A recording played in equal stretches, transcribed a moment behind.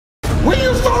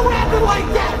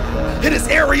Hit this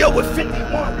area with 51.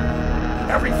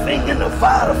 Everything in the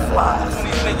Vada flies.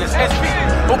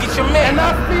 Go get your man. And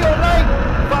I feel like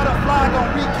Vada fly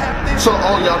gonna recap this. So,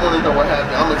 oh, y'all wanna know what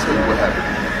happened? I'm gonna tell you what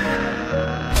happened.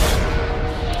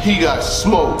 He got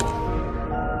smoked.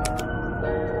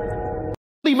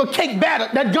 Leave a cake batter.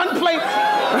 That gunplay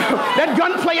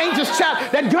ain't just chatter.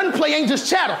 That gunplay ain't just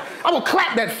chatter. I will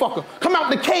clap that fucker. Come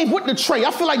out the cave with the tray.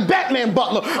 I feel like Batman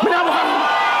Butler. But I will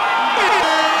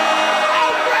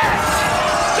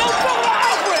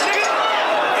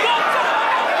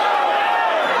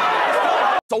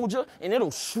soldier, and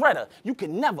it'll shred her. You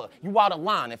can never, you out of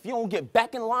line. If you don't get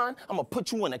back in line, I'm gonna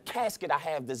put you in a casket I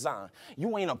have designed.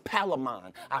 You ain't a pal of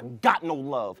mine. I got no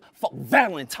love. Fuck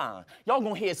Valentine. Y'all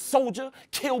gonna hear soldier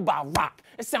killed by rock.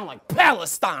 It sound like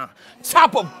Palestine.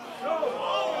 Chopper.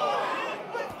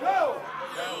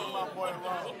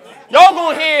 Y'all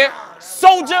gonna hear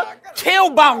soldier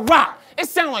killed by rock. It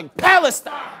sound like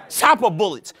Palestine. Chopper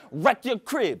bullets, wreck your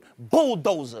crib,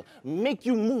 bulldozer, make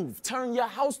you move, turn your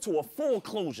house to a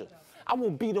foreclosure. I will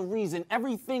be the reason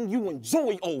everything you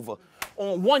enjoy over.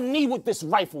 On one knee with this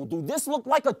rifle. Do this look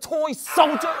like a toy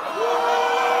soldier?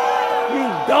 You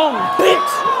dumb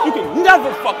bitch. You can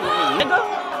never fuck with me,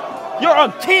 nigga. You're a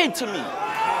kid to me.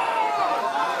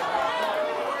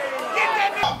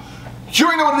 You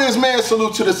already know what it is, man.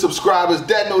 Salute to the subscribers,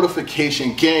 that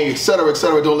notification gang, etc.,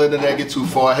 etc. Don't let that get too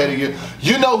far ahead of you.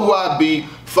 You know who I be.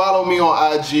 Follow me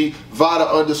on IG,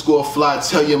 Vada_fly.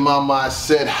 Tell your mama I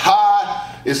said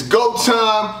hi. It's go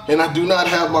time, and I do not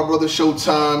have my brother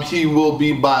Showtime. He will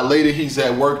be by later. He's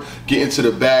at work, getting to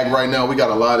the bag right now. We got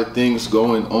a lot of things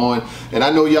going on, and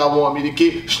I know y'all want me to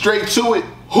get straight to it.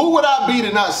 Who would I be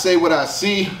to not say what I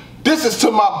see? This is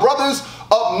to my brothers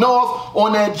up north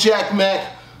on that Jack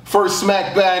Mac. First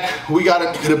smack back, we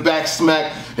gotta get a back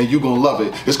smack, and you gonna love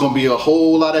it. It's gonna be a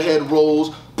whole lot of head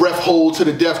rolls, breath hold to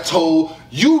the death toll.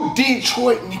 You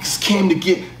Detroit niggas came to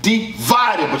get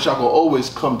divided, but y'all gonna always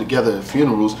come together at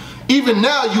funerals. Even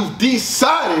now you've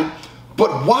decided,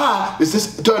 but why is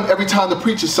this done every time the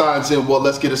preacher signs in? Well,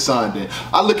 let's get a sign in.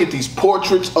 I look at these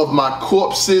portraits of my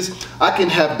corpses. I can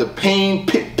have the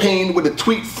pit pain with a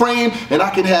tweet frame, and I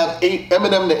can have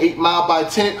Eminem the 8 Mile by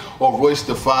 10 or Royce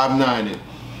the 5'9" it.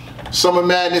 Summer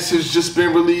Madness has just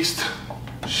been released.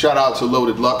 Shout out to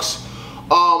Loaded Lux.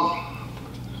 A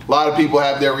lot of people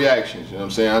have their reactions, you know what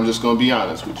I'm saying? I'm just gonna be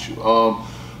honest with you.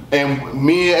 And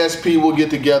me and SP will get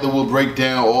together, we'll break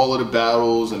down all of the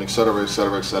battles and etc.,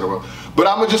 etc., etc. But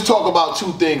I'm gonna just talk about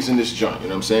two things in this joint, you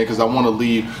know what I'm saying? Because I want to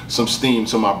leave some steam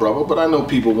to my brother, but I know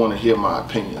people want to hear my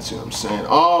opinions, you know what I'm saying?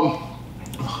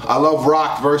 I love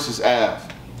Roc versus Av.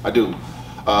 I do.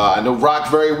 I know Roc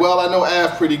very well. I know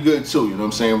Av pretty good too, you know what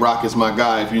I'm saying? Roc is my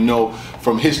guy. If you know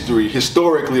from history,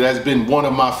 historically, that's been one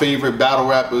of my favorite battle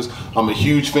rappers. I'm a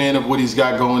huge fan of what he's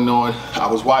got going on. I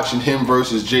was watching him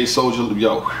versus Jay Soldier.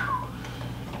 Yo,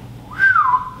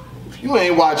 if you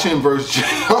ain't watch him versus Jay,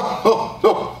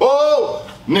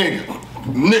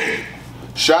 nigga.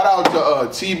 Shout out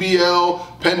to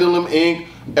TBL, Pendulum Inc.,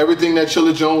 everything that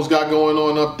Chilla Jones got going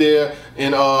on up there.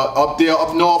 And up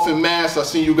north in Mass, I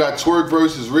see you got Twerk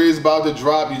versus Riz about to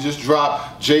drop. You just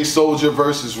dropped Jay Soldier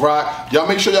versus Roc. Y'all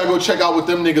make sure y'all go check out what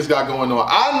them niggas got going on.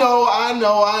 I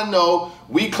know.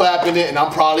 We clapping it, and I'm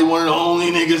probably one of the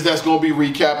only niggas that's gonna be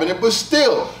recapping it, but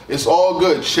still, it's all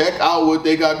good. Check out what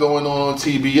they got going on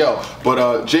TBL.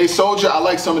 But Jay Soldier, I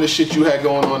like some of the shit you had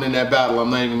going on in that battle. I'm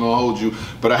not even gonna hold you,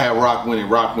 but I had Roc winning.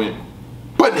 Roc went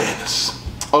bananas.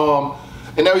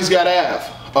 And now he's got Av.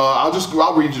 I'll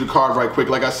read you the card right quick.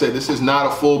 Like I said, this is not a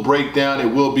full breakdown. It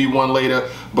will be one later,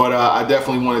 but I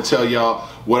definitely want to tell y'all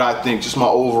what I think, just my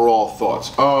overall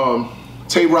thoughts.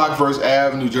 Tay Roc versus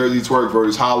Av, New Jersey Twerk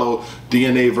versus Hollow,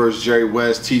 DNA versus Jerry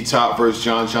West, T-Top versus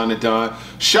John the Don,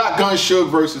 Shotgun Suge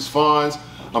versus Fonz.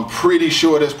 I'm pretty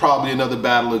sure there's probably another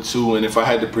battle or two, and if I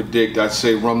had to predict, I'd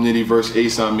say Rum Nitty versus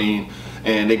Ace Amin,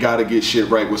 and they got to get shit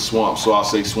right with Swamp, so I'll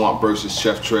say Swamp versus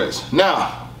Chef Trez.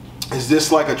 Now, is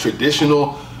this like a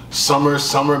traditional summer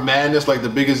madness, like the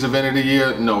biggest event of the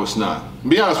year? No, it's not. To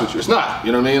be honest with you, it's not.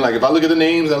 You know what I mean? Like if I look at the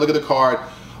names, I look at the card,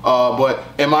 but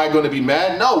am I going to be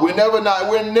mad? No, we're never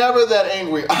that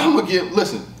angry. I'm gonna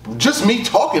listen, just me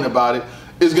talking about it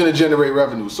is gonna generate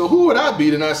revenue. So who would I be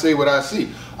to not say what I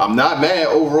see? I'm not mad.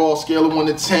 Overall scale of 1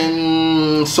 to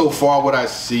 10, so far what I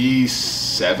see,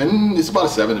 7. It's about a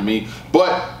 7 to me.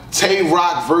 But Tay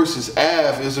Roc versus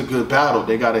Av is a good battle.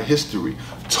 They got a history.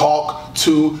 Talk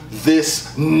to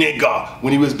this nigga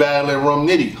when he was battling Rum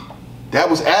Nitty. That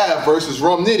was Av versus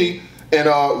Rum Nitty, and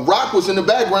Roc was in the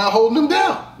background holding him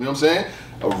down. You know what I'm saying?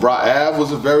 Av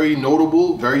was a very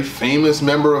notable, very famous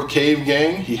member of Cave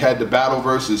Gang. He had the battle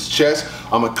versus Chess.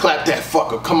 I'ma clap that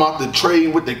fucker, come out the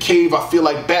trade with the cave. I feel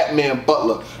like Batman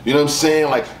Butler. You know what I'm saying?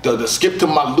 Like the skip to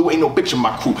my Lou, ain't no bitch in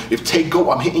my crew. If Tay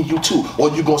go, I'm hitting you too.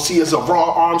 All you gonna see is a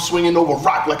raw arm swinging over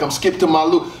rock like I'm skip to my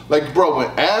Lou. Like bro, when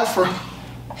Av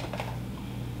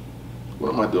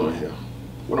what am I doing here?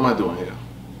 What am I doing here?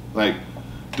 Like,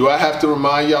 do I have to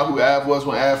remind y'all who Av was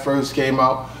when Av first came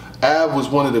out? Av was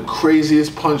one of the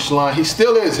craziest punchlines. He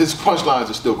still is. His punchlines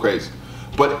are still crazy.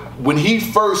 But when he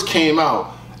first came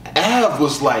out, Av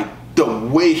was like the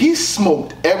way he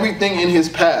smoked everything in his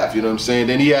path. You know what I'm saying?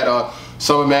 Then he had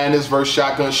Summer Madness versus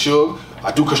Shotgun Suge.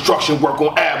 I do construction work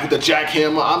on Av with the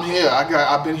jackhammer. I'm here.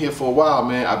 I've been here for a while,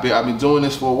 man. I've been doing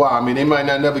this for a while. I mean, they might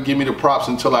not never give me the props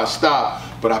until I stop,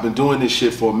 but I've been doing this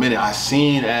shit for a minute. I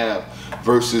seen Av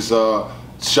versus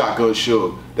Shotgun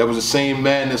Suge. That was the same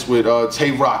madness with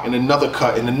Tay Roc and another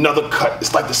cut and another cut.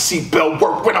 It's like the seatbelt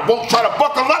work when I won't try to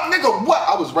buckle up, nigga. What?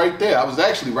 I was right there. I was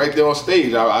actually right there on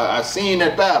stage. I seen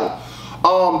that battle.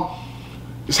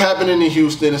 It's happening in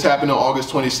Houston. It's happening on August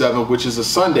 27th, which is a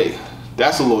Sunday.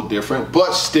 That's a little different,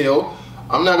 but still,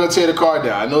 I'm not gonna tear the card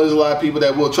down. I know there's a lot of people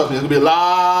that will, trust me, there's gonna be a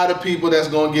lot of people that's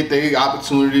gonna get the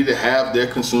opportunity to have their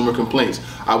consumer complaints.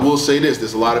 I will say this,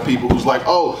 there's a lot of people who's like,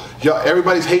 oh, y'all,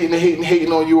 everybody's hating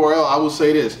on URL. I will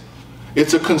say this,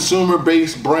 it's a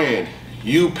consumer-based brand.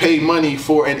 You pay money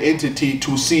for an entity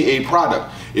to see a product.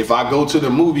 If I go to the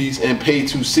movies and pay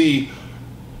to see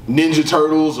Ninja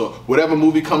Turtles or whatever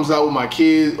movie comes out with my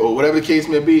kids or whatever the case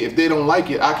may be, if they don't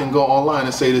like it, I can go online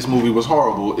and say this movie was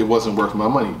horrible, it wasn't worth my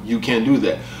money. You can't do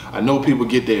that. I know people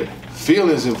get their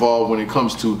feelings involved when it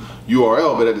comes to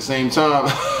URL, but at the same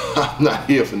time, I'm not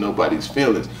here for nobody's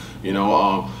feelings, you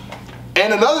know.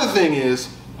 And another thing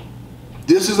is,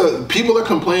 people are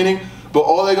complaining, but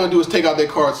all they're gonna do is take out their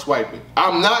card, swipe it.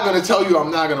 I'm not gonna tell you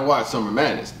I'm not gonna watch Summer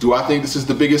Madness. Do I think this is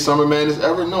the biggest Summer Madness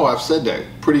ever? No, I've said that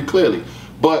pretty clearly.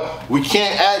 But we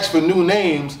can't ask for new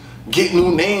names, get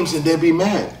new names, and then be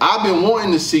mad. I've been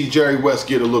wanting to see Jerry West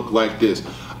get a look like this.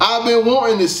 I've been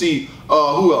wanting to see,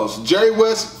 who else? Jerry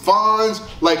West, Fonz,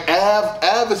 like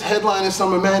Av is headlining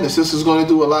Summer Madness. This is going to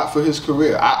do a lot for his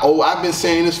career. I've been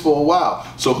saying this for a while.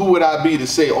 So who would I be to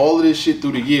say all of this shit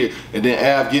through the year, and then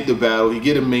Av get the battle, he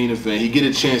get a main event, he get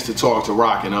a chance to talk to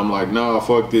Roc, and I'm like, nah,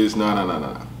 fuck this,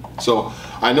 nah. So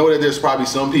I know that there's probably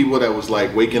some people that was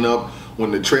like waking up when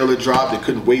the trailer dropped, they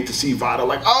couldn't wait to see Vada,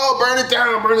 like, oh, burn it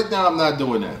down, burn it down. I'm not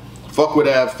doing that. Fuck with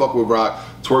Av, fuck with Roc.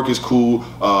 Twerk is cool.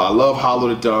 I love Hollow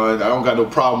the Don. I don't got no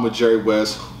problem with Jerry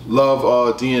West. Love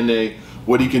DNA,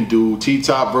 what he can do.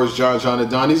 T-Top versus John the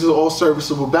Don. These are all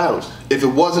serviceable battles. If it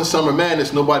wasn't Summer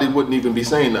Madness, nobody wouldn't even be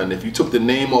saying nothing. If you took the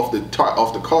name off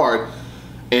the card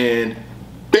and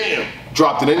bam,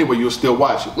 dropped it anyway, you'll still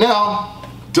watch it. Now,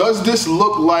 does this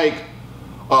look like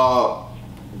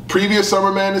previous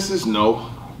Summer Madnesses?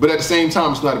 No. But at the same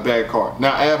time, it's not a bad card.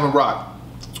 Now, Av and Roc.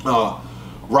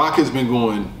 Roc has been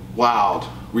going wild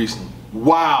recently.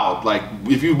 Wild. Like,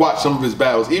 if you watch some of his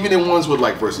battles, even in ones with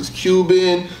like versus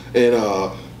Cuban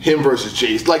and him versus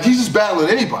Jace, like he's just battling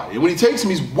anybody. And when he takes him,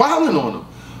 he's wilding on him.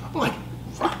 I'm like,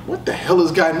 Roc, what the hell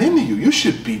has gotten into you? You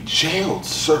should be jailed,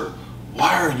 sir.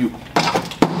 Why are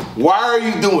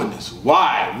you doing this?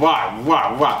 Why? Roc,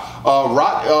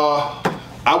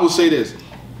 I will say this.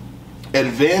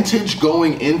 Advantage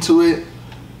going into it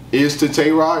is to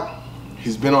Tay Roc.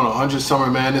 He's been on 100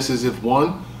 Summer Madnesses if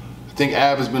one. I think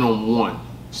Av has been on 1.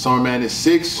 Summer Madness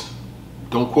 6,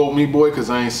 don't quote me, boy, because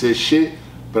I ain't said shit.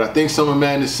 But I think Summer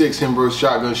Madness 6, him versus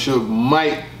Shotgun Suge,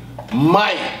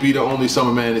 might be the only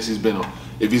Summer Madness he's been on.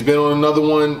 If he's been on another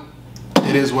one,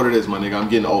 it is what it is, my nigga. I'm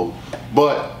getting old.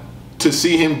 But to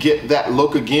see him get that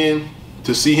look again,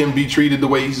 to see him be treated the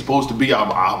way he's supposed to be,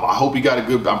 I hope he got a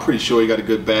good, I'm pretty sure he got a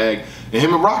good bag. And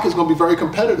him and Roc is going to be very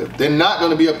competitive. They're not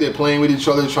going to be up there playing with each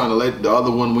other, trying to let the other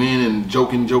one win and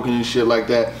joking and shit like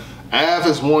that. Av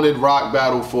has wanted Roc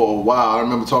battle for a while. I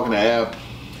remember talking to Av,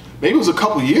 maybe it was a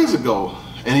couple years ago.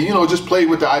 And he, you know, just played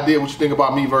with the idea, what you think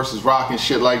about me versus Roc and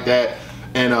shit like that.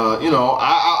 And, you know,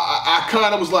 I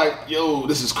kind of was like, yo,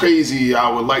 this is crazy. I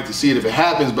would like to see it if it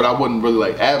happens, but I wouldn't really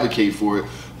like advocate for it.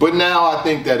 But now I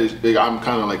think that I'm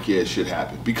kind of like, yeah, it should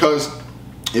happen. Because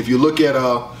if you look at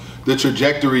the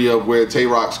trajectory of where Tay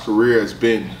Roc's career has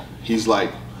been, he's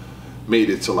like made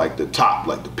it to like the top,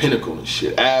 like the pinnacle and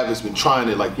shit. Av has been trying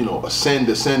to like, you know, ascend,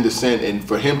 and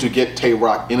for him to get Tay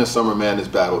Roc in a Summer Madness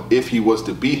battle, if he was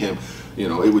to beat him, you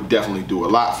know, it would definitely do a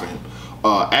lot for him.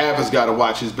 Av has got to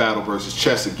watch his battle versus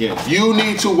Chess again. You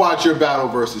need to watch your battle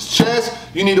versus Chess.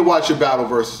 You need to watch your battle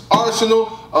versus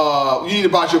Arsenal. You need to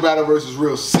watch your battle versus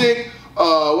Real Sick.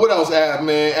 What else, Av,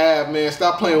 man? Av, man,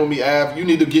 stop playing with me, Av. You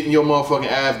need to get in your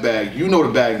motherfucking Av bag. You know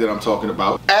the bag that I'm talking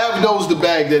about. Av knows the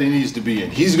bag that he needs to be in.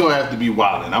 He's gonna have to be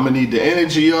wilding. I'm gonna need the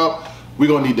energy up. We're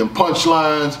gonna need them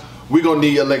punchlines. We're gonna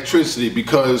need electricity,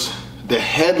 because the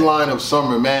headline of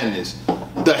Summer Madness,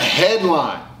 the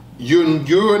headline,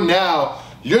 you're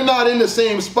not in the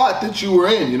same spot that you were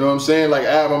in. You know what I'm saying? Like,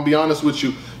 Av, I'm gonna be honest with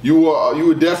you. You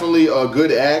were definitely a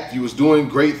good act. You was doing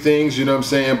great things, you know what I'm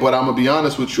saying? But I'm gonna be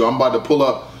honest with you, I'm about to pull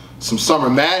up some Summer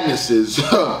Madnesses, you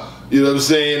know what I'm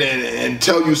saying, and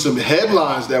tell you some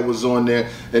headlines that was on there.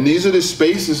 And these are the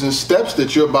spaces and steps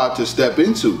that you're about to step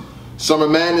into. Summer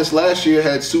Madness last year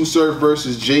had Sue Surf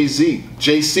versus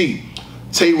JC.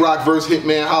 Tay Roc versus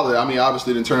Hitman Holla. I mean,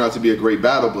 obviously it didn't turn out to be a great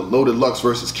battle, but Loaded Lux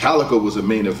versus Calico was a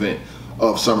main event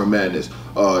of Summer Madness.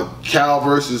 Cal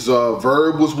versus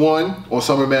Verb was one on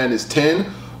Summer Madness 10.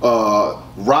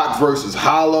 Rock versus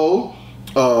Hollow.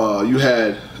 You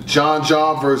had John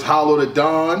versus Hollow the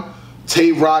Don.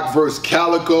 Tay Roc versus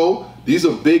Calico. These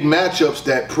are big matchups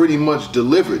that pretty much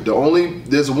delivered.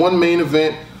 There's one main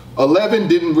event. 11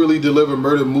 didn't really deliver.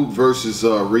 Murder Mook versus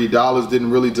Reed Dollars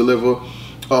didn't really deliver.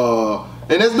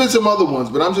 And there's been some other ones,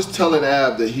 but I'm just telling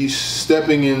Av that he's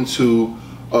stepping into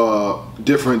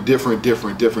different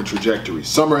trajectories.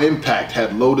 Summer Impact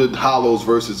had Loaded Hollows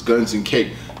versus Guns and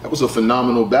Cake. That was a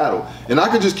phenomenal battle. And I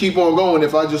could just keep on going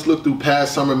if I just look through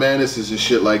past Summer Madnesses and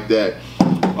shit like that.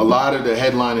 A lot of the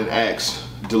headlining acts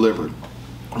delivered.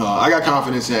 I got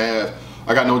confidence in Av.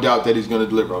 I got no doubt that he's gonna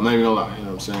deliver. I'm not even gonna lie, you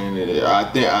know what I'm saying? I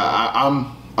think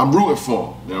I'm rooting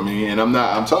for him, you know what I mean? And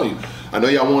I'm telling you, I know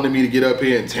y'all wanted me to get up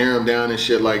here and tear him down and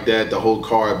shit like that, the whole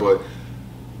card, but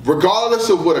regardless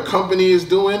of what a company is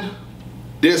doing,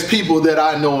 there's people that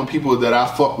I know and people that I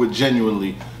fuck with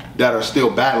genuinely that are still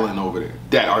battling over there,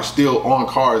 that are still on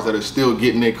cards, that are still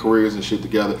getting their careers and shit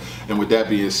together. And with that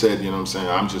being said, you know what I'm saying,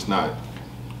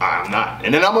 I'm not.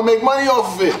 And then I'm gonna make money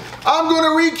off of it. I'm gonna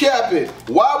recap it.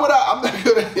 Why would I'm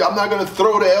not gonna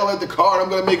throw the L at the card.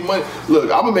 I'm gonna make money. Look,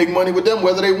 I'm gonna make money with them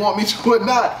whether they want me to or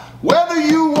not. Whether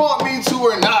you want me to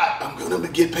or not, I'm gonna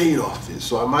get paid off it.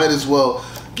 So I might as well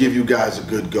give you guys a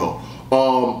good go.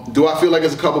 Do I feel like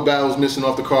there's a couple battles missing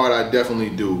off the card? I definitely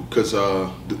do, because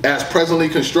as presently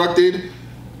constructed,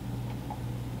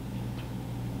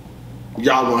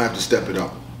 y'all gonna have to step it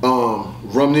up.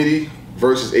 Nitty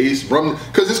versus Ace,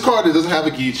 because this card doesn't have a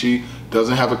Geechee,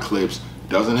 doesn't have a Clips,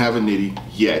 doesn't have a Nitty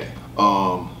yet.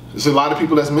 There's a lot of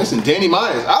people that's missing. Danny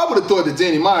Myers, I would have thought that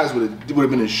Danny Myers would have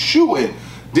been a shoo-in.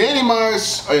 Danny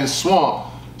Myers and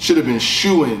Swamp should have been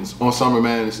shoo-ins on Summer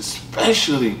Madness,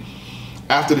 especially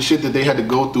after the shit that they had to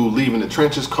go through leaving the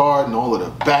trenches card and all of the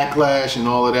backlash and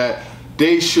all of that.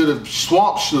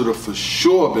 Swamp should have for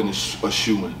sure been a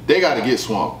shoo-in. They got to get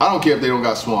Swamp. I don't care if they don't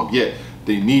got Swamp yet.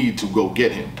 They need to go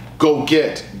get him. Go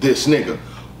get this nigga.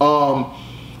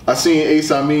 I seen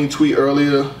Ace Amin tweet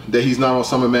earlier that he's not on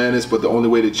Summer Madness, but the only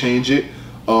way to change it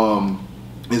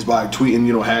is by tweeting,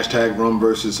 you know, hashtag Rum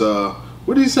versus,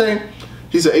 what did he say?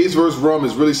 He said Ace versus Rum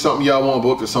is really something y'all want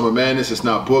booked for Summer Madness. It's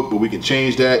not booked, but we can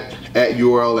change that at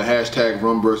URL and hashtag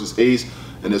Rum versus Ace.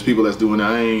 And there's people that's doing that.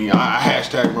 I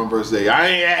hashtag Rum versus Ace. I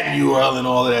ain't adding URL and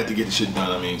all of that to get the shit done.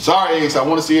 I mean, sorry Ace, I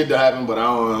want to see it happen, but I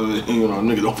don't, you know,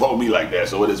 nigga don't follow me like that,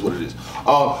 so it is what it is.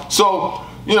 So,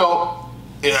 you know,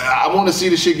 I want to see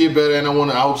the shit get better, and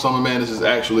I hope Summer Madness is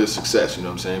actually a success, you know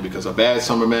what I'm saying? Because a bad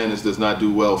Summer Madness does not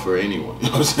do well for anyone, you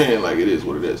know what I'm saying? Like, it is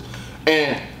what it is.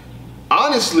 And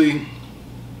honestly,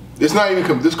 this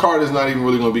card is not even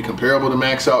really going to be comparable to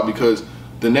Max Out, because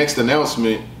the next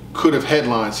announcement could have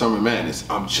headlined Summer Madness.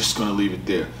 I'm just going to leave it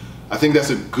there. I think that's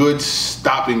a good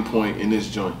stopping point in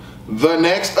this joint. The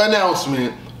next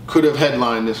announcement could have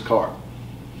headlined this card.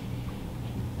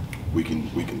 You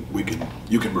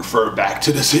can refer back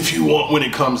to this if you want when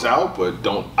it comes out, but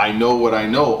I know what I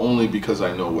know only because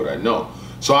I know what I know.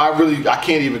 So I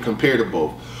can't even compare to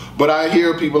both. But I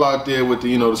hear people out there with the,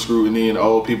 you know, the scrutiny and,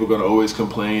 oh, people gonna always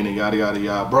complain and yada yada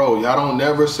yada. Bro, y'all don't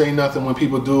never say nothing when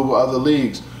people do it with other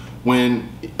leagues. When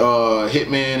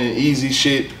Hitman and Easy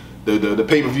shit, the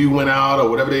pay-per-view went out or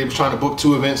whatever, they was trying to book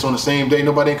 2 events on the same day,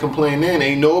 nobody complained then.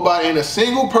 Ain't nobody, ain't a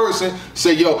single person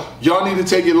say, yo, y'all need to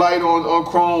take it light on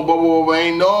Chrome, blah, blah, blah.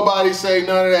 Ain't nobody say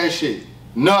none of that shit.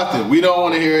 Nothing. We don't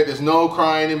want to hear it. There's no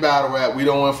crying in battle rap. We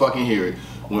don't want to fucking hear it.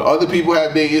 When other people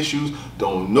have big issues,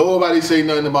 don't nobody say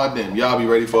nothing about them. Y'all be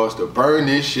ready for us to burn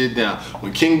this shit down.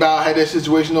 When King Bao had that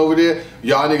situation over there,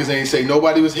 y'all niggas ain't say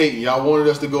nobody was hating. Y'all wanted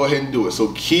us to go ahead and do it.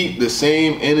 So keep the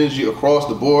same energy across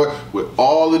the board with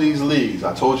all of these leagues.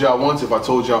 I told y'all once, if I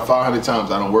told y'all 500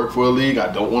 times, I don't work for a league. I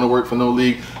don't want to work for no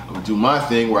league. I'm gonna do my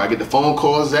thing where I get the phone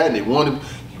calls at and they want to,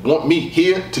 you want me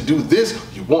here to do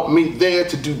this, you want me there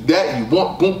to do that, you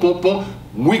want boom, boom, boom.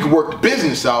 We can work the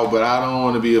business out, but I don't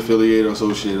want to be affiliated or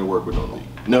associated or work with no league.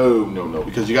 No,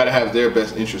 because you got to have their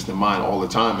best interest in mind all the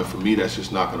time, and for me, that's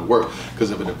just not going to work. Because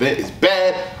if an event is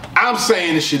bad, I'm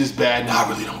saying this shit is bad, and I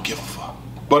really don't give a fuck.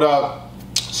 But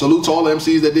salute to all the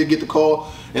MCs that did get the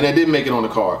call, and that did make it on the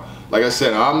card. Like I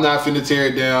said, I'm not finna tear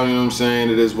it down, you know what I'm saying?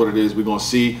 It is what it is. We're going to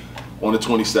see on the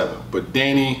 27th. But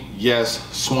Danny, yes.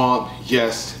 Swamp,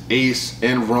 yes. Ace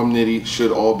and Rum Nitty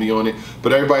should all be on it.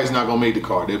 But everybody's not going to make the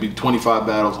card. There'll be 25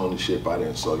 battles on this shit by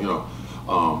then. So, you know,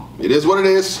 it is what it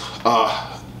is.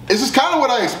 This is kind of what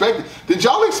I expected. Did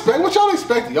y'all expect, what y'all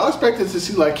expected? Y'all expected to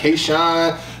see like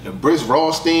K-Shine and Briss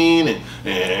Rothstein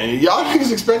and y'all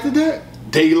niggas expected that?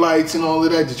 Daylights and all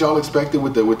of that. Did y'all expect it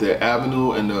with the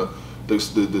Avenue and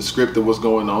the script of what's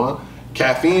going on?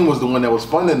 Caffeine was the one that was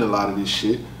funding a lot of this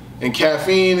shit. And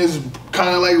Caffeine is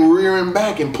kind of like rearing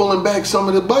back and pulling back some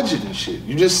of the budget and shit.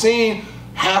 You just seen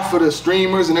half of the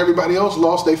streamers and everybody else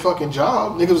lost their fucking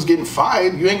job. Niggas was getting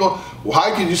fired. You ain't gonna, well,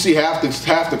 how could you see half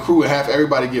the crew and half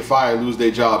everybody get fired, lose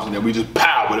their jobs, and then we just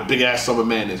pow with a big ass Summer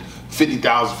Madness,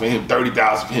 50,000 for him,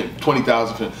 30,000 for him,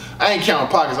 20,000 for him. I ain't counting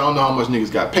pockets. I don't know how much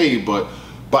niggas got paid, but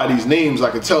by these names, I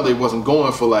could tell they wasn't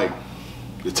going for like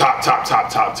the top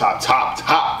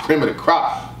cream of the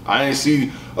crop. I ain't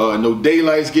see no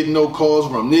Daylights getting no calls.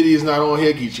 Rum Nitty is not on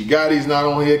here. Geechee Gotti's not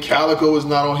on here. Calico is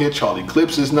not on here. Charlie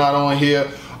Clips is not on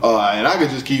here. And I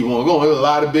could just keep on going. There's a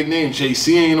lot of big names.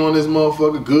 JC ain't on this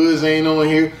motherfucker. Goods ain't on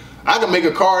here. I can make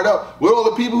a card up with all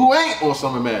the people who ain't on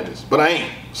Summer Madness, but I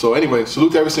ain't. So anyway,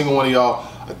 salute to every single one of y'all.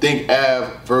 I think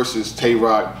Av versus Tay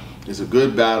Roc is a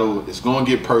good battle. It's going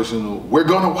to get personal. We're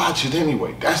going to watch it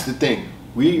anyway. That's the thing.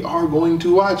 We are going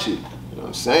to watch it. You know what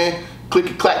I'm saying?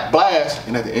 Click, clack, blast.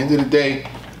 And at the end of the day,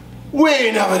 we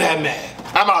ain't never that mad.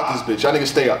 I'm out this bitch. Y'all niggas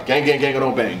stay up. Gang, gang, gang, or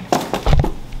don't bang.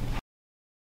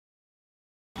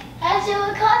 How's your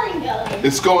recording going?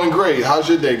 It's going great. How's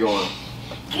your day going?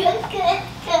 Good.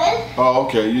 Oh,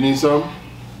 okay. You need something?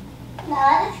 No,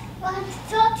 I just wanted to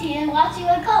talk to you and watch you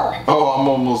were going. Oh, I'm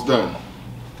almost done.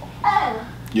 Oh.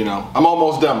 You know, I'm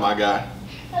almost done, my guy.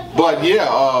 Okay. But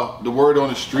yeah, the word on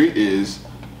the street is,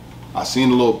 I seen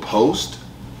a little post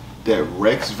that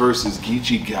Rex versus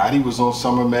Geechee Gotti was on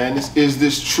Summer Madness. Is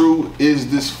this true? Is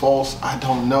this false? I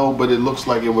don't know, but it looks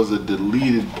like it was a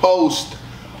deleted post.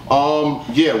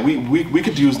 Yeah, we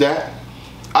could use that.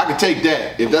 I could take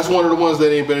that. If that's one of the ones that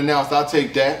ain't been announced, I'll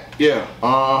take that. Yeah,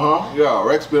 yeah,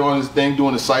 Rex been on his thing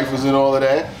doing the ciphers and all of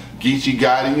that. Geechee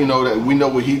Gotti, you know, that we know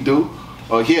what he do.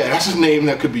 Yeah, that's a name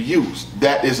that could be used.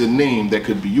 That is a name that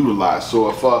could be utilized. So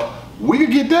if we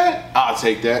could get that, I'll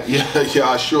take that. Yeah,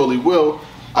 I surely will.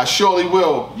 I surely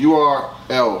will.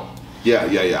 URL.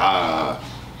 Yeah.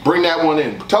 Bring that one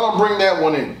in. Tell them bring that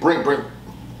one in. Bring.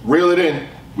 Reel it in.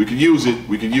 We could use it.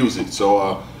 We could use it.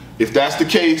 So if that's the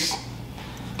case,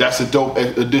 that's a dope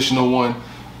additional one.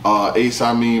 Ace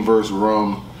Amin versus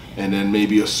Rum, and then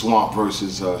maybe a Swamp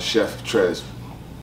versus Chef Trez.